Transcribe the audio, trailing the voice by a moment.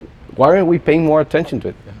Why aren't we paying more attention to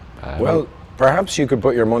it? Well, perhaps you could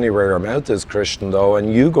put your money where your mouth is, Christian, though,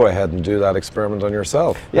 and you go ahead and do that experiment on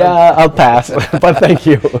yourself. Yeah, I'll pass, but thank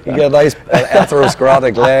you. You get a nice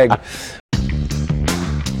atherosclerotic leg.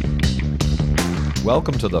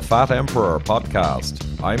 Welcome to the Fat Emperor podcast.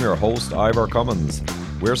 I'm your host, Ivor Cummins.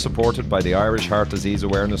 We're supported by the Irish Heart Disease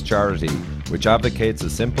Awareness Charity, which advocates a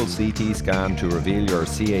simple CT scan to reveal your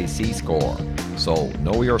CAC score. So,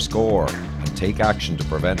 know your score and take action to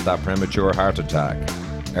prevent that premature heart attack.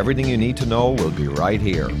 Everything you need to know will be right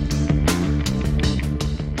here.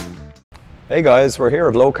 Hey guys, we're here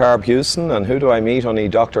at Low Carb Houston, and who do I meet? Only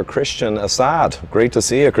Dr. Christian Assad. Great to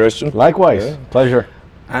see you, Christian. Likewise, Yeah. pleasure.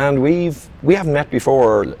 And we haven't met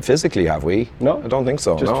before physically, have we? No. I don't think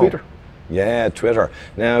so. Just no. Twitter. Yeah, Twitter.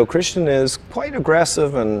 Now, Christian is quite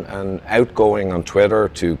aggressive and outgoing on Twitter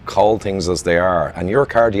to call things as they are. And you're a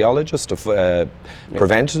cardiologist,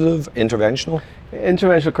 preventative, interventional?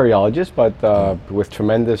 Interventional cardiologist, but with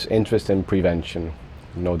tremendous interest in prevention,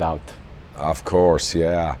 no doubt. Of course,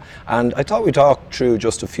 yeah. And I thought we'd talk through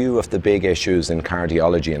just a few of the big issues in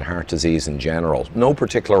cardiology and heart disease in general. No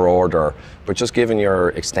particular order, but just given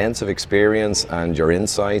your extensive experience and your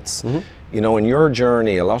insights. Mm-hmm. You know, in your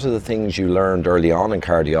journey, a lot of the things you learned early on in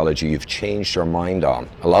cardiology, you've changed your mind on.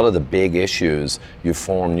 A lot of the big issues, you've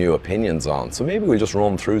formed new opinions on. So maybe we'll just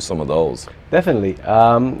run through some of those. Definitely.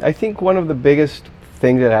 I think one of the biggest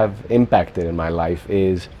things that have impacted in my life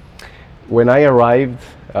is when I arrived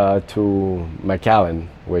to McAllen,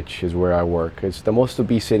 which is where I work. It's the most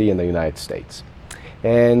obese city in the United States.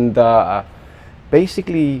 And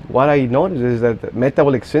basically what I noticed is that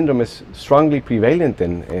metabolic syndrome is strongly prevalent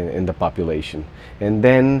in the population. And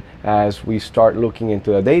then as we start looking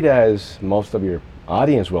into the data, as most of your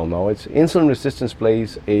audience will know, it's insulin resistance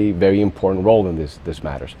plays a very important role in this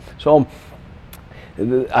matters. So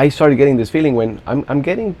I started getting this feeling when I'm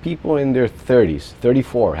getting people in their 30s,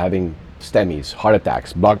 34, having STEMIs, heart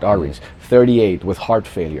attacks, blocked arteries, 38 with heart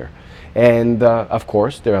failure. And of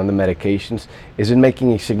course, they're on the medications. Is it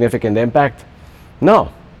making a significant impact?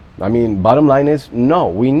 No. I mean, bottom line is no.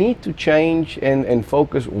 We need to change and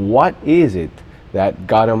focus what is it that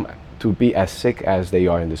got them to be as sick as they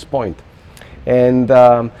are in this point. And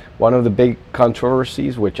one of the big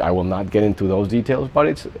controversies, which I will not get into those details, but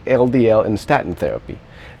it's LDL and statin therapy.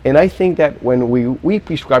 And I think that when we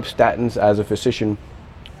prescribe statins as a physician,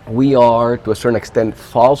 we are, to a certain extent,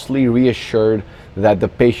 falsely reassured that the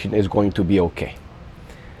patient is going to be okay.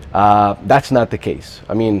 That's not the case.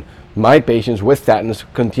 I mean, my patients with statins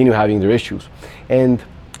continue having their issues. And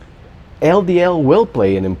LDL will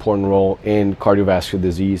play an important role in cardiovascular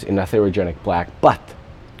disease, in atherogenic plaque, but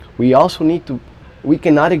we also we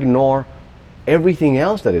cannot ignore everything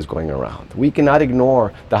else that is going around. We cannot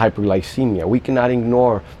ignore the hyperglycemia. We cannot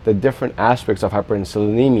ignore the different aspects of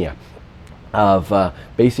hyperinsulinemia, of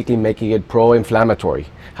basically making it pro-inflammatory.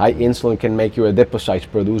 High insulin can make your adipocytes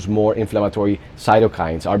produce more inflammatory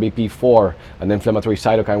cytokines, RBP4, an inflammatory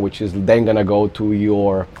cytokine, which is then going to go to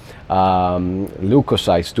your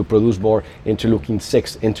leukocytes to produce more interleukin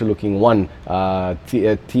 6, interleukin 1,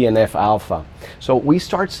 TNF alpha. So we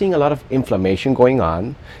start seeing a lot of inflammation going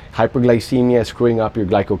on. Hyperglycemia is screwing up your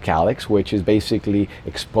glycocalyx, which is basically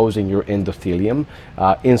exposing your endothelium.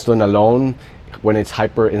 Insulin alone, when it's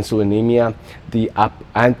hyperinsulinemia, the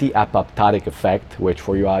anti-apoptotic effect, which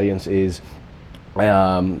for your audience is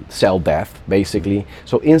cell death, basically.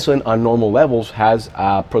 So insulin on normal levels has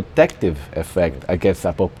a protective effect against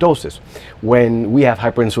apoptosis. When we have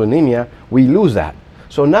hyperinsulinemia, we lose that.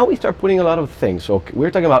 So now we start putting a lot of things. So we're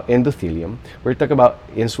talking about endothelium, we're talking about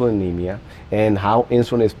insulinemia, and how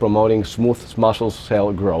insulin is promoting smooth muscle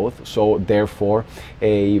cell growth, so therefore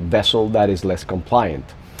a vessel that is less compliant.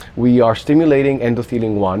 We are stimulating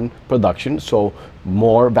endothelin 1 production, so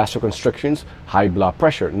more vasoconstrictions, high blood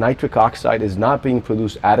pressure. Nitric oxide is not being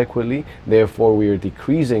produced adequately, therefore we are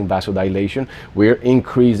decreasing vasodilation, we're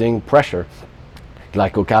increasing pressure.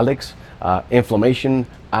 Glycocalyx, inflammation,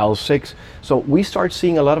 IL-6. So we start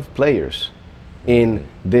seeing a lot of players in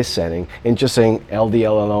this setting, and just saying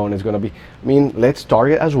LDL alone is going to be, I mean, let's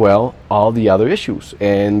target as well all the other issues.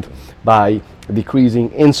 And by decreasing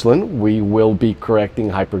insulin, we will be correcting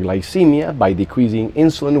hyperglycemia. By decreasing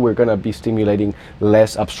insulin, we're going to be stimulating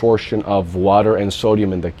less absorption of water and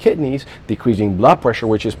sodium in the kidneys, decreasing blood pressure,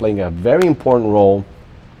 which is playing a very important role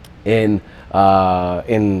in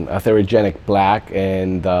atherogenic plaque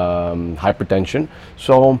and hypertension.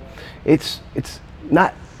 So it's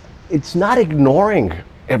not ignoring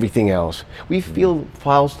everything else. We feel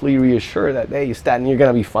falsely reassured that, hey, statin, you're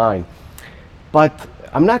gonna be fine. But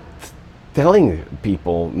I'm not telling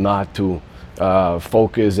people not to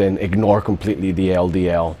focus and ignore completely the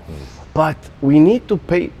LDL. But we need to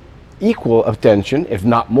pay equal attention, if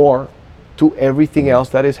not more, to everything else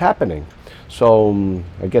that is happening. So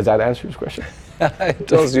I guess that answers your question. It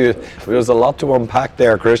does. There's a lot to unpack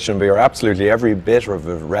there, Christian, but you're absolutely, every bit of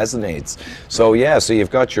it resonates. So yeah, so you've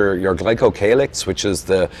got your glycocalyx, which is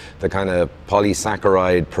the kind of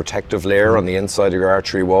polysaccharide protective layer on the inside of your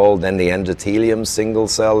artery wall, then the endothelium single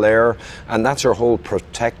cell layer, and that's your whole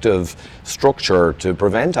protective structure to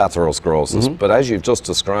prevent atherosclerosis. But as you've just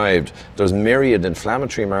described, there's myriad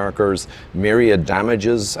inflammatory markers, myriad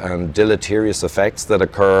damages and deleterious effects that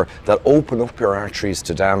occur that open up your arteries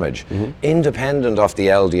to damage, independent of the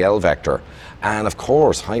LDL vector. And of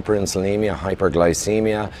course, hyperinsulinemia,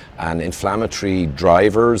 hyperglycemia, and inflammatory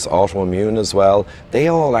drivers, autoimmune as well, they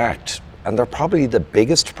all act. And they're probably the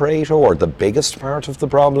biggest Pareto, or the biggest part of the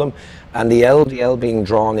problem. And the LDL being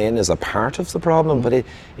drawn in is a part of the problem, but it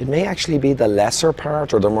may actually be the lesser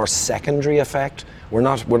part, or the more secondary effect. We're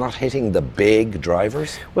not hitting the big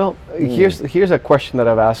drivers. Well, here's a question that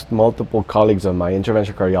I've asked multiple colleagues of my,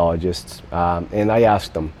 interventional cardiologists, and I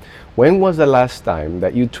asked them, when was the last time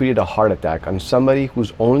that you treated a heart attack on somebody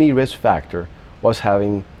whose only risk factor was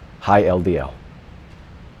having high LDL?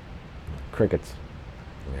 Crickets.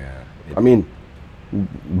 Yeah. I mean,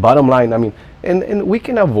 bottom line, I mean, and we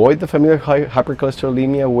can avoid the familial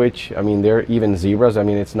hypercholesterolemia, which, I mean, they're even zebras. I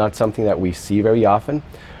mean, it's not something that we see very often.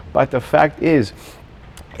 But the fact is,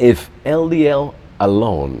 if LDL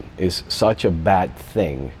alone is such a bad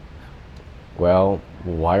thing, well,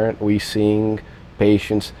 why aren't we seeing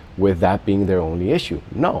patients with that being their only issue?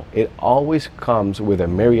 No, it always comes with a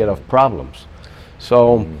myriad of problems.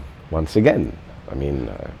 So, once again, I mean...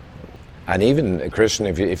 and even, Christian,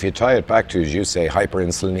 if you tie it back to, as you say,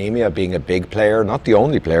 hyperinsulinemia being a big player, not the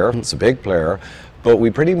only player, it's a big player, but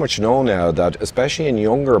we pretty much know now that, especially in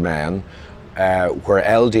younger men, where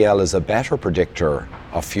LDL is a better predictor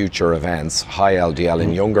of future events, high LDL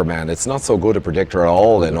in younger men. It's not so good a predictor at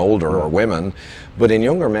all in older or women, but in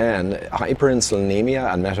younger men,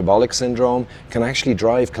 hyperinsulinemia and metabolic syndrome can actually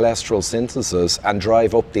drive cholesterol synthesis and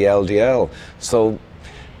drive up the LDL. So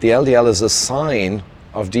the LDL is a sign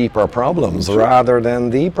of deeper problems rather than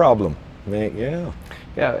the problem. Yeah.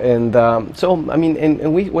 Yeah, and so, I mean,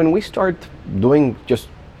 and when we start doing just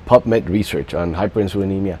PubMed research on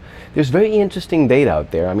hyperinsulinemia, there's very interesting data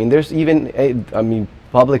out there. I mean, there's even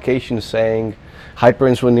publications saying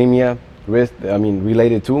hyperinsulinemia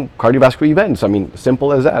related to cardiovascular events. I mean,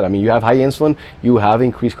 simple as that. I mean, you have high insulin, you have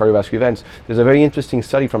increased cardiovascular events. There's a very interesting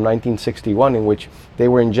study from 1961 in which they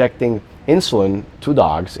were injecting insulin to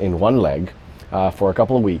dogs in one leg for a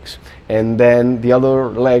couple of weeks, and then the other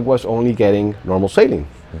leg was only getting normal saline.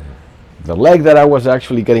 The leg that I was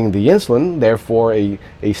actually getting the insulin, therefore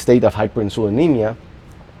a state of hyperinsulinemia,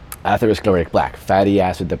 atherosclerotic plaque, fatty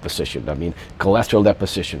acid deposition, I mean, cholesterol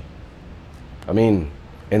deposition. I mean,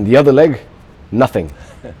 and the other leg, nothing.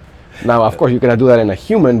 Now, of course, you cannot do that in a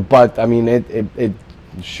human, but I mean, it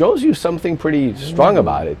shows you something pretty strong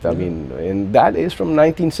about it. I mean, and that is from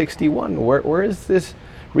 1961. Where is this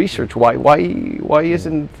research? Why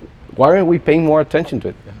aren't we paying more attention to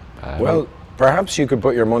it? Well, perhaps you could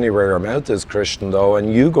put your money where your mouth is, Christian, though,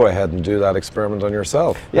 and you go ahead and do that experiment on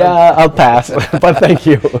yourself. Yeah, I'll pass, but thank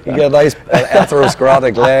you. You get a nice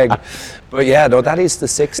atherosclerotic leg. But yeah, no, that is the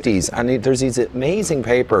 60s, and there's these amazing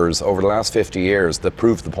papers over the last 50 years that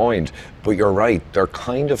prove the point. But you're right, they're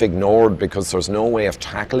kind of ignored because there's no way of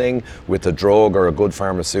tackling with a drug or a good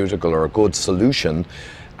pharmaceutical or a good solution,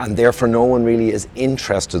 and therefore no one really is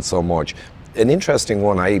interested so much. An interesting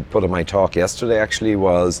one I put in my talk yesterday actually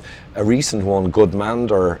was a recent one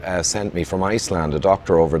Gudmander sent me from Iceland, a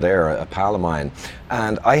doctor over there, a pal of mine,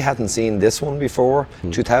 and I hadn't seen this one before.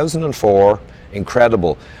 2004,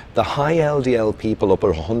 incredible. The high LDL people up at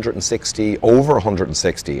 160, over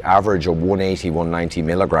 160, average of 180, 190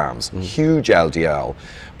 milligrams, huge LDL,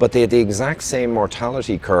 but they had the exact same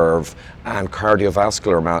mortality curve and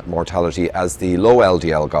cardiovascular mortality as the low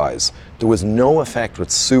LDL guys. There was no effect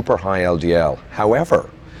with super high LDL. However,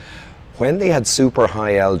 when they had super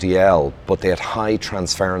high LDL, but they had high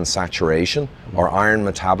transferrin saturation or iron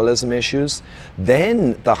metabolism issues,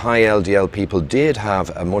 then the high LDL people did have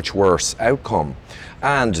a much worse outcome.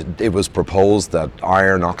 And it was proposed that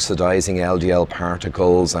iron oxidizing LDL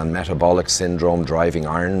particles and metabolic syndrome driving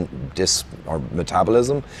iron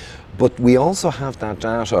metabolism. But we also have that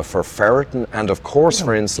data for ferritin and of course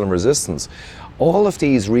for insulin resistance. All of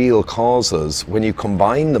these real causes, when you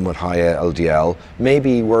combine them with high LDL, may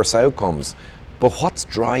be worse outcomes. But what's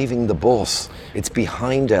driving the bus? It's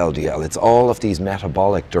behind LDL. It's all of these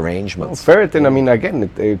metabolic derangements. Ferritin, I mean, again,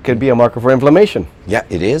 it could be a marker for inflammation. Yeah,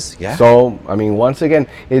 it is. Yeah. So, I mean, once again,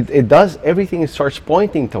 it does, everything starts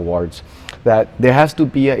pointing towards that there has to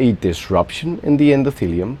be a disruption in the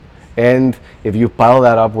endothelium. And if you pile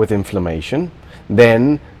that up with inflammation,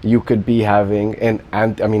 then you could be having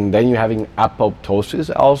then you're having apoptosis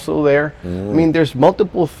also there. I mean, there's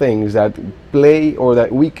multiple things that play, or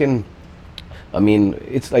that we can, I mean,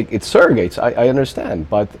 it's like, it's surrogates, I understand,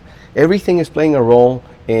 but everything is playing a role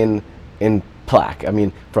in plaque. I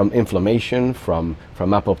mean, from inflammation, from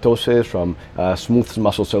apoptosis, from smooth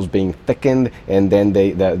muscle cells being thickened, and then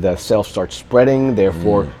the cells start spreading,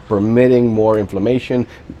 therefore permitting more inflammation,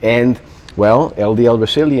 and, well, LDL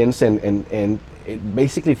resilience, and it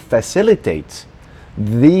basically facilitates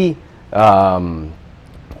the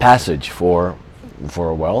passage for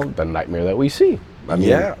the nightmare that we see. I mean,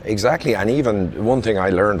 yeah, exactly. And even one thing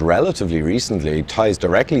I learned relatively recently ties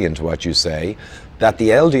directly into what you say, that the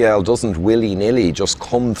LDL doesn't willy-nilly just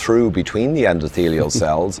come through between the endothelial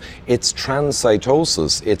cells. It's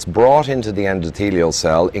transcytosis. It's brought into the endothelial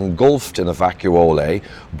cell, engulfed in a vacuole,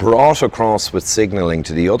 brought across with signaling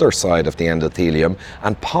to the other side of the endothelium,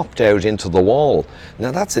 and popped out into the wall.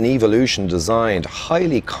 Now that's an evolution designed,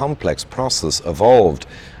 highly complex process evolved.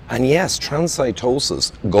 And yes,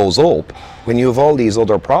 transcytosis goes up when you have all these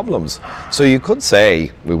other problems. So you could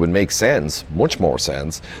say, it would make sense, much more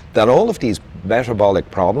sense, that all of these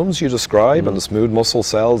metabolic problems you describe, and the smooth muscle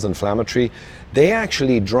cells, inflammatory, they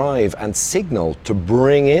actually drive and signal to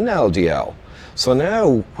bring in LDL. So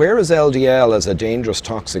now, whereas LDL is a dangerous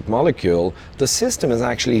toxic molecule, the system is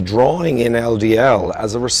actually drawing in LDL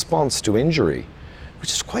as a response to injury,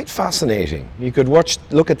 which is quite fascinating. You could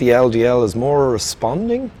look at the LDL as more a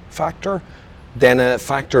responding factor than a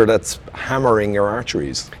factor that's hammering your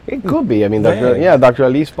arteries. It could be. I mean, Dr.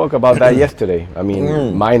 Ali spoke about that yesterday. I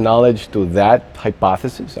mean, my knowledge to that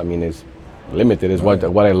hypothesis, I mean, is limited, is what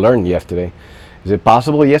I learned yesterday. Is it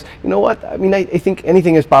possible? Yes. You know what? I mean, I think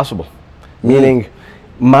anything is possible. Meaning,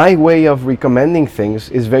 my way of recommending things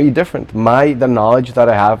is very different. The knowledge that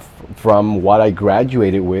I have from what I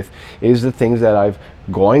graduated with is the things that I've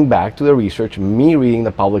going back to the research, me reading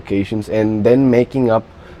the publications, and then making up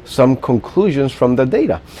some conclusions from the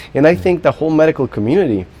data. And I think the whole medical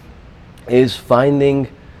community is finding,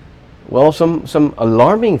 well, some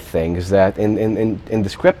alarming things that in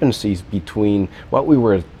discrepancies between what we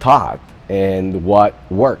were taught and what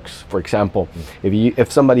works. For example,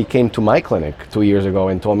 if somebody came to my clinic 2 years ago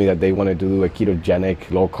and told me that they wanted to do a ketogenic,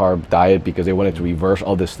 low-carb diet because they wanted to reverse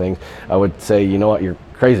all these things, I would say, you know what, you're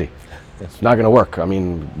crazy. It's not going to work. I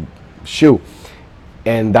mean, shoo.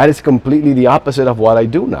 And that is completely the opposite of what I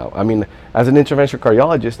do now. I mean, as an interventional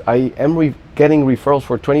cardiologist, I am getting referrals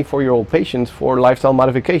for 24-year-old patients for lifestyle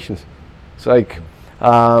modifications. It's like...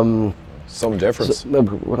 some difference.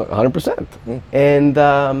 100%. And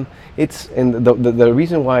the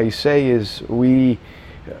reason why I say is we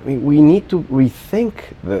need to rethink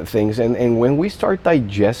the things, and when we start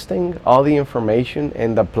digesting all the information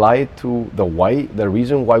and apply it to the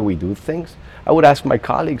reason why we do things, I would ask my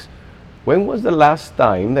colleagues, when was the last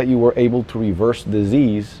time that you were able to reverse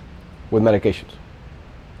disease with medications?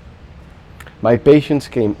 My patients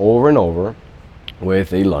came over and over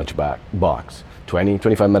with a lunch box, 20,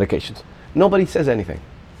 25 medications. Nobody says anything.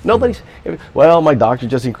 Well, my doctor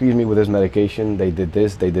just increased me with his medication. They did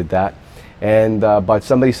this, they did that. And but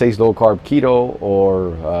somebody says low carb keto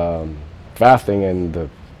or fasting, and the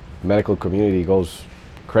medical community goes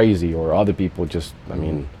crazy, or other people just, I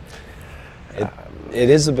mean... It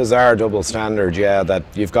is a bizarre double standard, yeah, that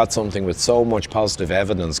you've got something with so much positive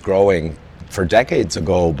evidence growing for decades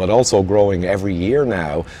ago, but also growing every year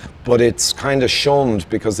now, but it's kind of shunned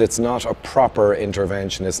because it's not a proper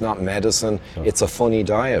intervention, it's not medicine, it's a funny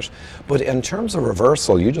diet. But in terms of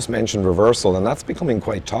reversal, you just mentioned reversal, and that's becoming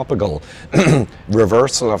quite topical.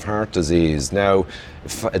 Reversal of heart disease. Now,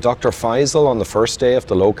 Dr. Faisal on the first day of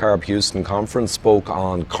the Low Carb Houston conference spoke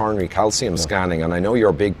on coronary calcium scanning, and I know you're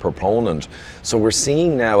a big proponent. So we're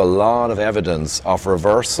seeing now a lot of evidence of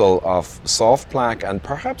reversal of soft plaque and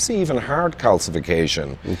perhaps even hard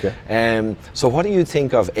calcification. Okay. So what do you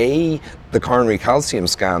think of the coronary calcium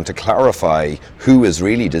scan to clarify who is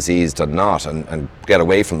really diseased and not, and get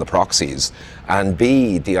away from the proxies, and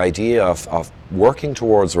B, the idea of working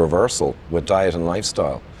towards reversal with diet and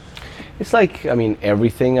lifestyle? It's like, I mean,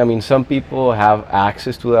 everything. I mean, some people have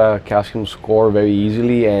access to the calcium score very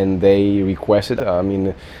easily and they request it. I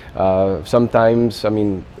mean, sometimes, I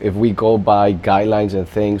mean, if we go by guidelines and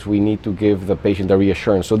things, we need to give the patient the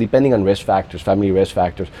reassurance. So depending on risk factors, family risk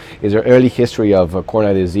factors, is there early history of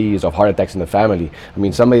coronary disease, of heart attacks in the family? I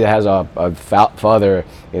mean, somebody that has a father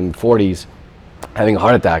in 40s having a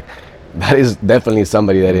heart attack, that is definitely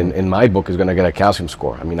somebody that in my book is going to get a calcium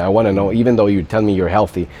score. I mean, I want to know, even though you tell me you're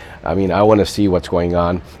healthy, I mean, I want to see what's going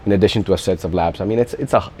on in addition to a set of labs. I mean, it's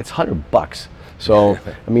 $100. So,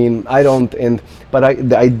 I mean, but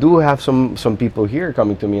I do have some people here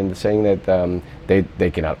coming to me and saying that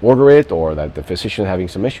they cannot order it, or that the physician is having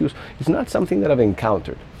some issues. It's not something that I've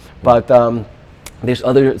encountered. But there's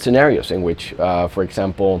other scenarios in which, for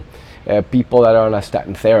example, people that are on a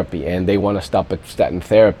statin therapy and they want to stop at statin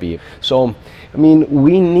therapy. So, I mean,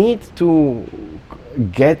 we need to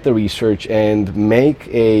get the research and make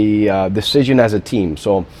a decision as a team.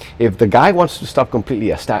 So, if the guy wants to stop completely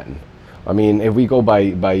a statin, I mean, if we go by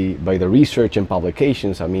the research and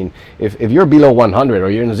publications, I mean, if you're below 100 or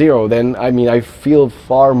you're in zero, then I mean, I feel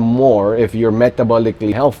far more if you're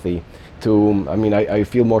metabolically healthy. I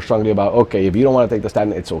feel more strongly about, okay, if you don't want to take the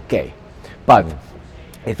statin, it's okay. But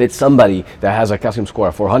if it's somebody that has a calcium score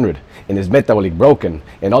of 400 and is metabolic broken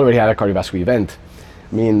and already had a cardiovascular event,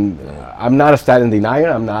 I mean, I'm not a statin denier.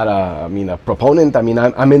 I'm not a proponent. I mean,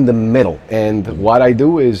 I'm in the middle. And what I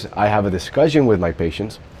do is I have a discussion with my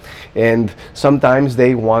patients, and sometimes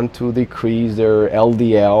they want to decrease their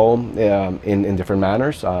LDL in different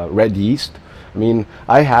manners, red yeast. I mean,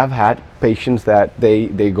 I have had patients that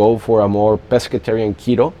they go for a more pescatarian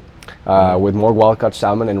keto, with more wild-caught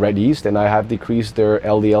salmon and red yeast, and I have decreased their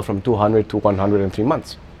LDL from 200 to 100 in 3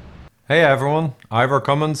 months. Hey everyone, Ivor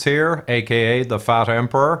Cummins here, aka The Fat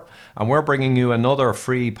Emperor, and we're bringing you another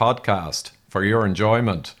free podcast for your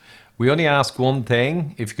enjoyment. We only ask one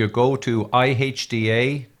thing: if you could go to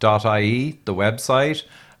ihda.ie, the website,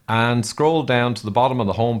 and scroll down to the bottom of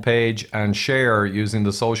the homepage and share using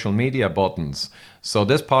the social media buttons. So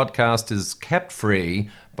this podcast is kept free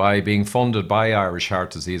by being funded by Irish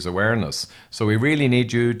Heart Disease Awareness. So we really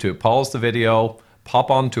need you to pause the video, pop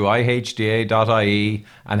onto ihda.ie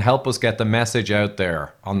and help us get the message out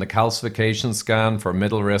there on the calcification scan for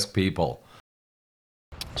middle risk people.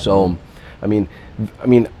 So, I mean,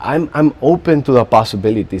 I'm open to the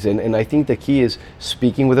possibilities, and I think the key is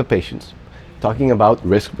speaking with the patients, talking about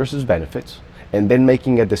risk versus benefits, and then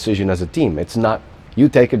making a decision as a team. It's not, you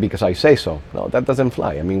take it because I say so. No, that doesn't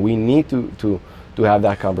fly. I mean, we need to have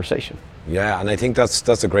that conversation. Yeah, and I think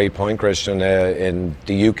that's a great point, Christian. In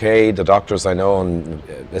the UK, the doctors I know, and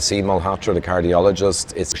Assad Malhotra, the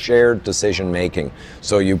cardiologist, it's shared decision making.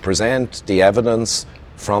 So you present the evidence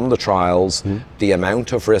from the trials, the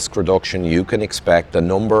amount of risk reduction you can expect, the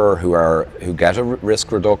number who get a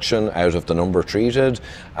risk reduction out of the number treated,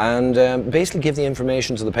 and basically give the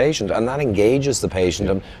information to the patient, and that engages the patient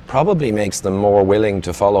and probably makes them more willing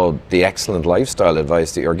to follow the excellent lifestyle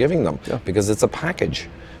advice that you're giving them, because it's a package.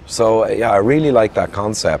 So yeah, I really like that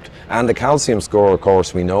concept. And the calcium score, of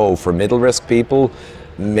course, we know for middle risk people,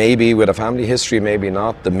 maybe with a family history, maybe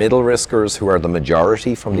not, the middle riskers who are the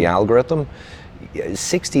majority from the algorithm,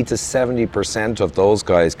 60 to 70% of those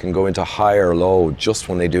guys can go into high or low just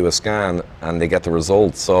when they do a scan and they get the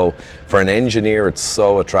results. So for an engineer, it's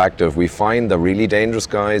so attractive. We find the really dangerous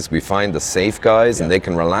guys, we find the safe guys, and they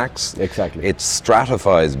can relax. Exactly. It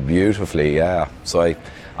stratifies beautifully, yeah. So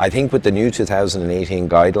I think with the new 2018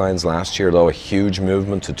 guidelines last year, though, a huge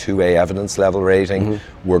movement to 2A evidence level rating,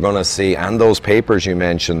 we're going to see, and those papers you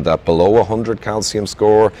mentioned, that below 100 calcium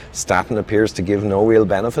score, statin appears to give no real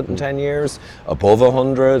benefit in 10 years. Above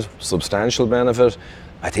 100, substantial benefit.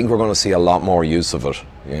 I think we're going to see a lot more use of it,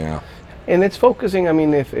 yeah. And it's focusing, I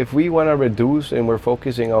mean, if we want to reduce and we're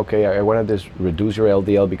focusing, okay, I want to just reduce your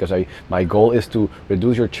LDL because my goal is to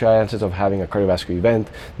reduce your chances of having a cardiovascular event,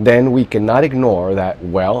 then we cannot ignore that,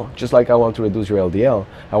 well, just like I want to reduce your LDL,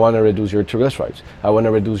 I want to reduce your triglycerides, I want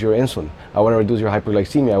to reduce your insulin, I want to reduce your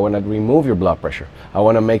hyperglycemia, I want to remove your blood pressure, I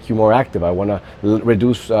want to make you more active, I want to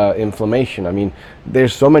reduce inflammation. I mean,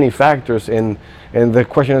 there's so many factors, and the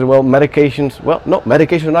question is, well, medications, well, no,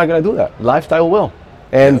 medications are not going to do that. Lifestyle will.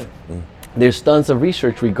 And there's tons of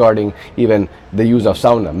research regarding even the use of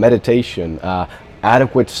sauna, meditation,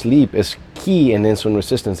 adequate sleep is key in insulin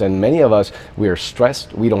resistance. And many of us, we are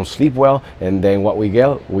stressed, we don't sleep well, and then what we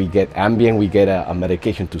get Ambien, we get a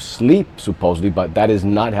medication to sleep supposedly, but that is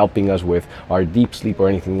not helping us with our deep sleep or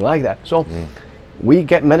anything like that. So we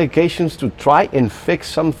get medications to try and fix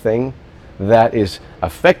something that is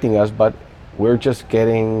affecting us, but we're just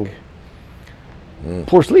getting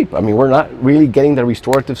poor sleep. I mean, we're not really getting the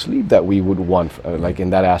restorative sleep that we would want, like in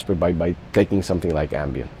that aspect, by taking something like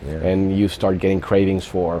Ambien. And you start getting cravings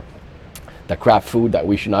for the crap food that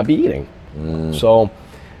we should not be eating. So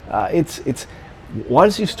it's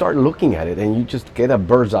once you start looking at it and you just get a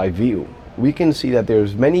bird's eye view, we can see that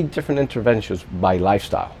there's many different interventions by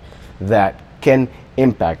lifestyle that can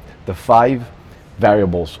impact the 5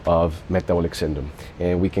 variables of metabolic syndrome.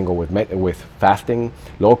 And we can go with fasting,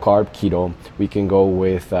 low carb, keto. We can go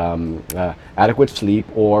with adequate sleep,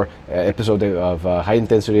 or episode of high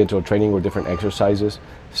intensity interval training or different exercises,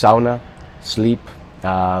 sauna, sleep,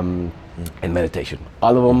 and meditation.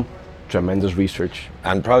 All of them, tremendous research.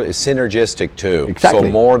 And probably synergistic too. Exactly.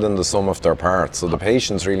 So more than the sum of their parts. So the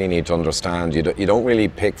patients really need to understand, you don't really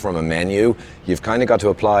pick from a menu. You've kind of got to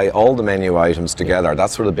apply all the menu items together.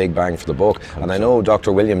 That's where the big bang for the buck. And I know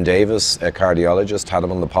Dr. William Davis, a cardiologist, had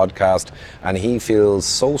him on the podcast, and he feels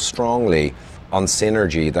so strongly on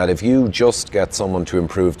synergy that if you just get someone to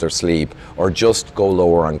improve their sleep or just go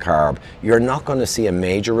lower on carb, you're not going to see a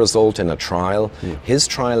major result in a trial. His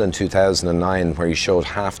trial in 2009, where he showed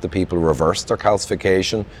half the people reversed their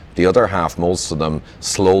calcification, the other half, most of them,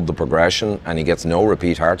 slowed the progression, and he gets no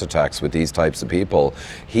repeat heart attacks with these types of people.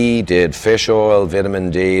 He did fish oil,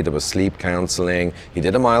 vitamin D, there was sleep counseling, he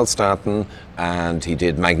did a mild statin, and he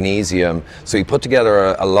did magnesium. So he put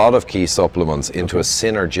together a lot of key supplements into a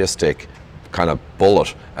synergistic kind of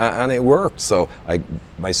bullet, and it worked. So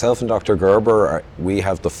myself and Dr. Gerber, we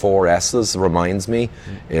have the 4 S's, reminds me.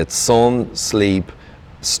 It's sun, sleep,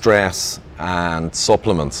 stress, and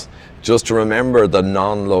supplements. Just to remember the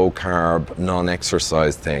non-low carb,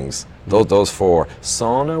 non-exercise things. Those 4.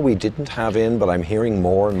 Sauna we didn't have in, but I'm hearing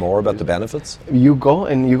more and more about the benefits. You go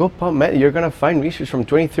PubMed, you're going to find research from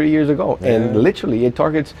 20, 30 years ago. And literally it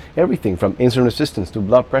targets everything from insulin resistance to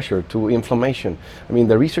blood pressure to inflammation. I mean,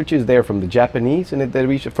 the research is there from the Japanese and the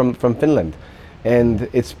research from Finland. And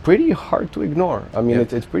it's pretty hard to ignore. I mean,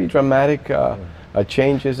 it's pretty dramatic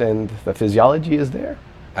changes, and the physiology is there.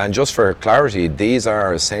 And just for clarity, these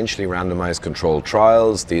are essentially randomized controlled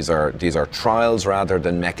trials. These are trials rather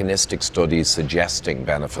than mechanistic studies suggesting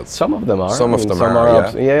benefits. Some of them are. Some of them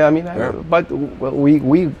are. Yeah, I mean, but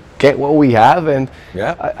we get what we have, and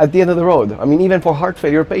at the end of the road, I mean, even for heart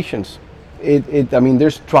failure patients, I mean,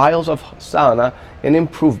 there's trials of sauna and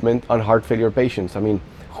improvement on heart failure patients. I mean,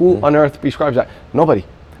 who on earth prescribes that? Nobody.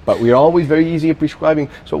 But we're always very easy at prescribing.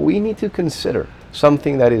 So we need to consider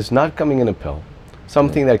something that is not coming in a pill.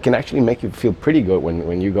 Something that can actually make you feel pretty good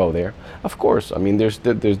when you go there. Of course, I mean, there's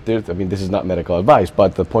I mean, this is not medical advice,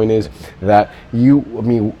 but the point is that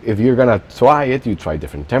if you're gonna try it, you try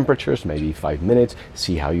different temperatures, maybe 5 minutes,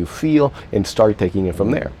 see how you feel, and start taking it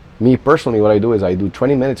from there. Me personally, what I do is I do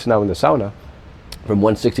 20 minutes now in the sauna, from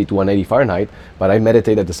 160 to 180 Fahrenheit, but I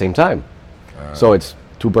meditate at the same time. So it's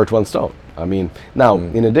 2 birds, 1 stone. I mean, now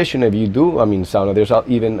in addition, if you do, sauna, there's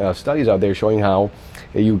even studies out there showing how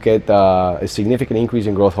you get a significant increase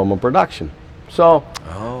in growth hormone production. So,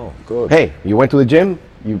 good. Hey, you went to the gym,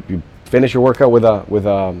 you finish your workout with a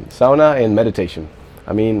sauna and meditation.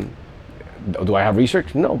 I mean, do I have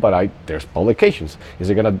research? No, but there's publications. Is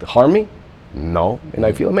it going to harm me? No, and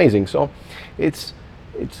I feel amazing. So, it's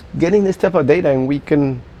getting this type of data, and we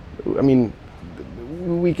can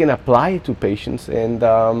apply it to patients, and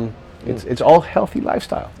it's all healthy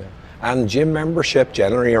lifestyle. And gym membership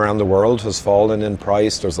generally around the world has fallen in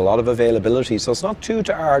price. There's a lot of availability, so it's not too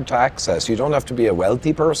hard to access. You don't have to be a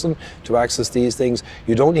wealthy person to access these things.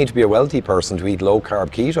 You don't need to be a wealthy person to eat low-carb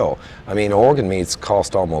keto. I mean, organ meats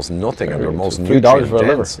cost almost nothing, and they're most nutrient for a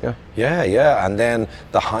liver. dense. Yeah. And then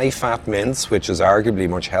the high-fat mince, which is arguably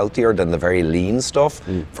much healthier than the very lean stuff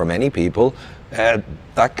for many people,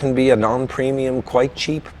 that can be a non-premium, quite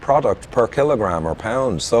cheap product per kilogram or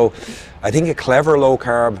pound. So I think a clever low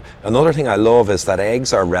carb. Another thing I love is that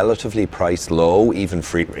eggs are relatively priced low, even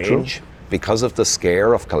free range. True. Because of the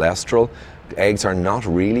scare of cholesterol, eggs are not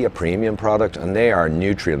really a premium product, and they are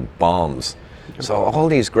nutrient bombs. So all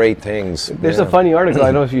these great things. There's a funny article, I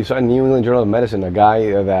don't know if you saw in New England Journal of Medicine, a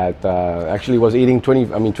guy that actually was eating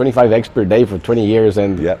 25 eggs per day for 20 years,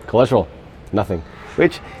 and cholesterol, nothing.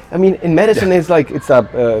 Which, I mean, in medicine, it's like, it's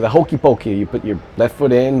the hokey pokey. You put your left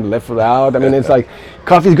foot in, left foot out. I mean, it's like,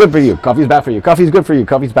 coffee's good for you, coffee's bad for you, coffee's good for you,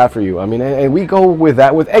 coffee's bad for you. I mean, and we go with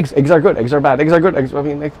that with eggs. Eggs are good, eggs are bad, eggs are good. Eggs, I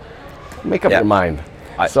mean, make up your mind.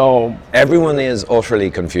 So everyone is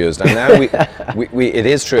utterly confused, and now it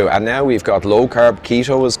is true. And now we've got low carb,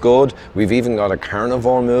 keto is good. We've even got a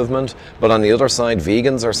carnivore movement. But on the other side,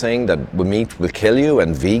 vegans are saying that meat will kill you,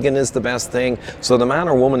 and vegan is the best thing. So the man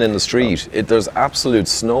or woman in the street, there's absolute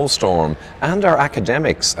snowstorm. And our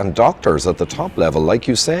academics and doctors at the top level, like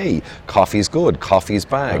you say, coffee's good, coffee's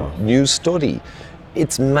bad. New study.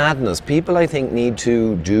 It's madness. People, I think, need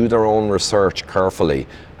to do their own research carefully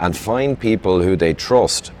and find people who they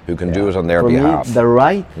trust, who can do it on their behalf. Me, the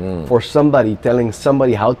right for somebody telling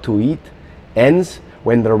somebody how to eat ends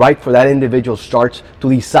when the right for that individual starts to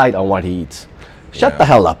decide on what he eats. Shut the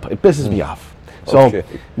hell up. It pisses me off. So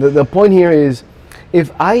the point here is, if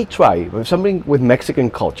I try, with somebody with Mexican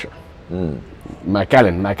culture,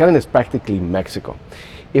 McAllen is practically Mexico.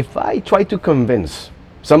 If I try to convince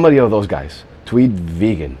somebody of those guys to eat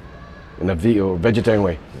vegan in a or vegetarian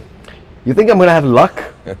way, you think I'm going to have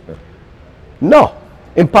luck? No,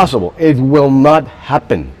 impossible. It will not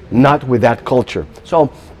happen, not with that culture.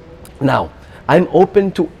 So now, I'm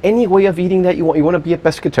open to any way of eating that you want. You want to be a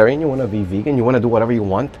pescatarian, you want to be vegan, you want to do whatever you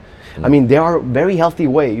want. I mean, there are very healthy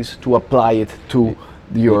ways to apply it to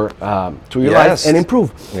your life and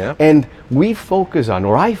improve. Yeah. And we focus on,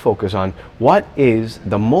 or I focus on, what is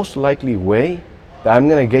the most likely way that I'm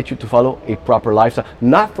going to get you to follow a proper lifestyle,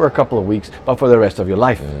 not for a couple of weeks, but for the rest of your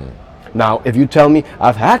life. Now, if you tell me,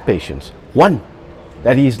 I've had patients, one,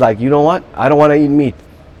 that he's like, you know what, I don't want to eat meat.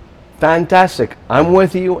 Fantastic, I'm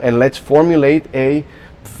with you, and let's formulate a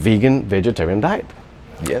vegan, vegetarian diet.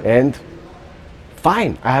 And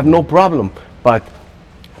fine, I have no problem. But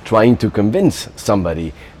trying to convince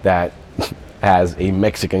somebody that has a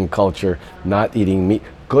Mexican culture not eating meat,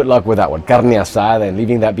 good luck with that one. Carne asada and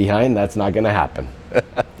leaving that behind, that's not going to happen.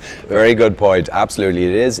 Very good point. Absolutely,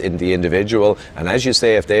 it is in the individual. And as you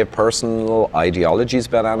say, if they have personal ideologies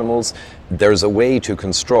about animals, there's a way to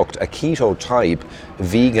construct a keto type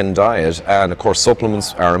vegan diet. And of course,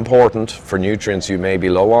 supplements are important for nutrients you may be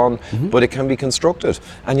low on, but it can be constructed.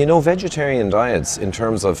 And you know, vegetarian diets, in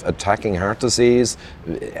terms of attacking heart disease,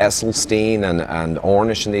 Esselstyn and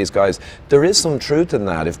Ornish and these guys, there is some truth in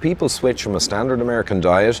that. If people switch from a standard American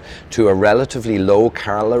diet to a relatively low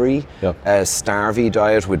calorie, starvy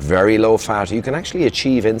diet with very low fat, you can actually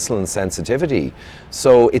achieve insulin sensitivity.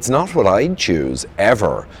 So it's not what I'd choose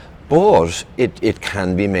ever, but it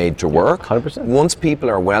can be made to work 100%. Once people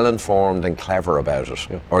are well informed and clever about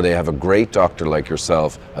it, or they have a great doctor like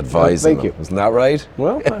yourself advising them. Isn't that right?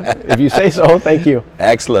 Well, if you say so, thank you.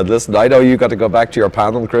 Excellent. Listen, I know you got to go back to your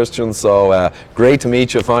panel, Christian, so great to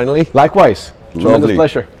meet you finally. Likewise. Lovely. Tremendous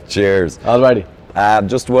pleasure. Cheers. Alrighty.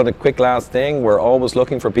 Just one quick last thing, we're always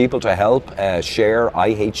looking for people to help share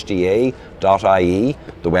ihda.ie,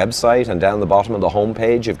 the website, and down the bottom of the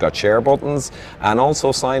homepage you've got share buttons, and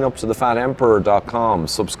also sign up to thefatemperor.com,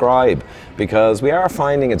 subscribe, because we are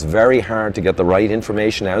finding it's very hard to get the right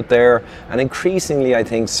information out there, and increasingly I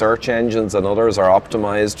think search engines and others are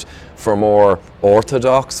optimized for more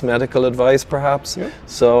orthodox medical advice perhaps.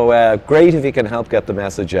 So great if you can help get the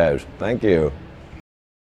message out. Thank you.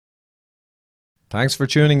 Thanks for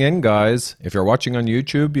tuning in, guys. If you're watching on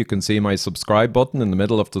YouTube, you can see my subscribe button in the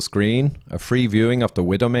middle of the screen, a free viewing of the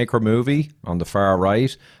Widowmaker movie on the far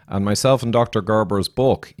right, and myself and Dr. Gerber's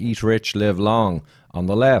book, Eat Rich, Live Long, on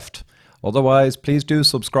the left. Otherwise, please do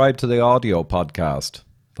subscribe to the audio podcast.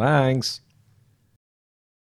 Thanks.